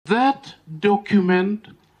that document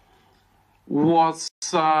was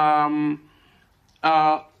a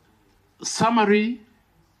summary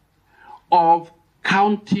of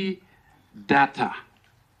county data.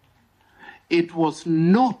 It was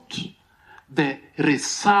not the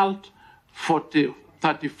result for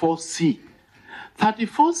 34C.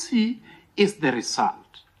 34C is the result.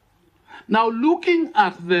 Now, looking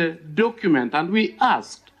at the document, and we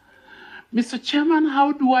asked, Mr. Chairman,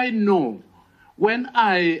 how do I know when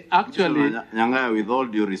I actually... Nyang'Aya, with all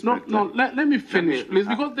due respect... let me finish, please,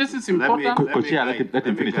 because this is important. Let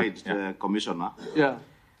me guide Commissioner. Yeah.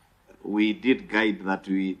 We did guide that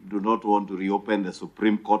we do not want to reopen the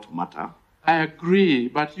Supreme Court matter. I agree,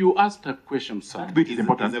 but you asked a question, sir.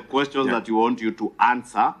 It's a question that you want you to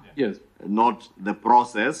answer, yes, not the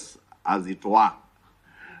process, as it were.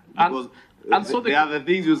 Because and so there are the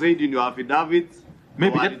things you said in your affidavit,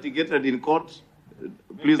 maybe litigated in court.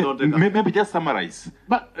 Please don't take maybe just summarize.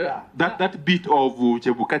 But that bit of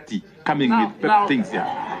Chebukati coming with things here.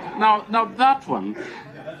 Now that one.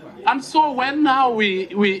 And so when now we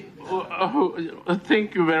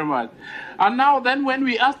thank you very much. And now then when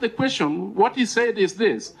we ask the question, what he said is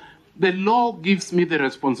this: the law gives me the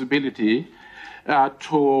responsibility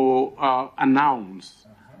to announce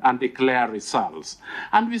and declare results.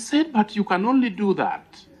 And we said, but you can only do that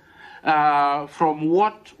from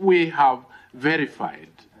what we have verified.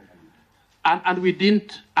 And we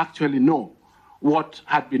didn't actually know what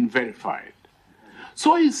had been verified.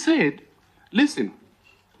 So he said, listen,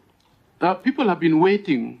 people have been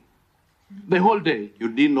waiting the whole day. You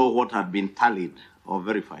didn't know what had been tallied or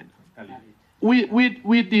verified?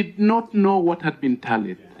 We did not know what had been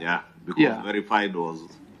tallied. Yeah, because verified was...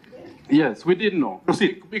 Yes, we didn't know.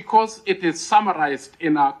 Because it is summarized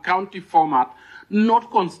in a county format,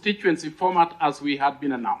 not constituency format as we had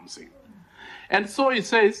been announcing. And so he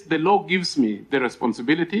says, the law gives me the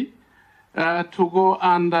responsibility to go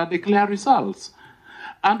and declare results.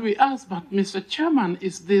 And we asked, but Mr. Chairman,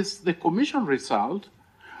 is this the commission result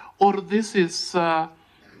or this is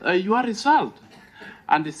your result?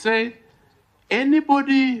 And he said,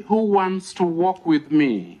 anybody who wants to work with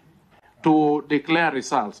me to declare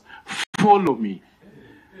results, follow me.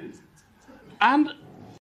 And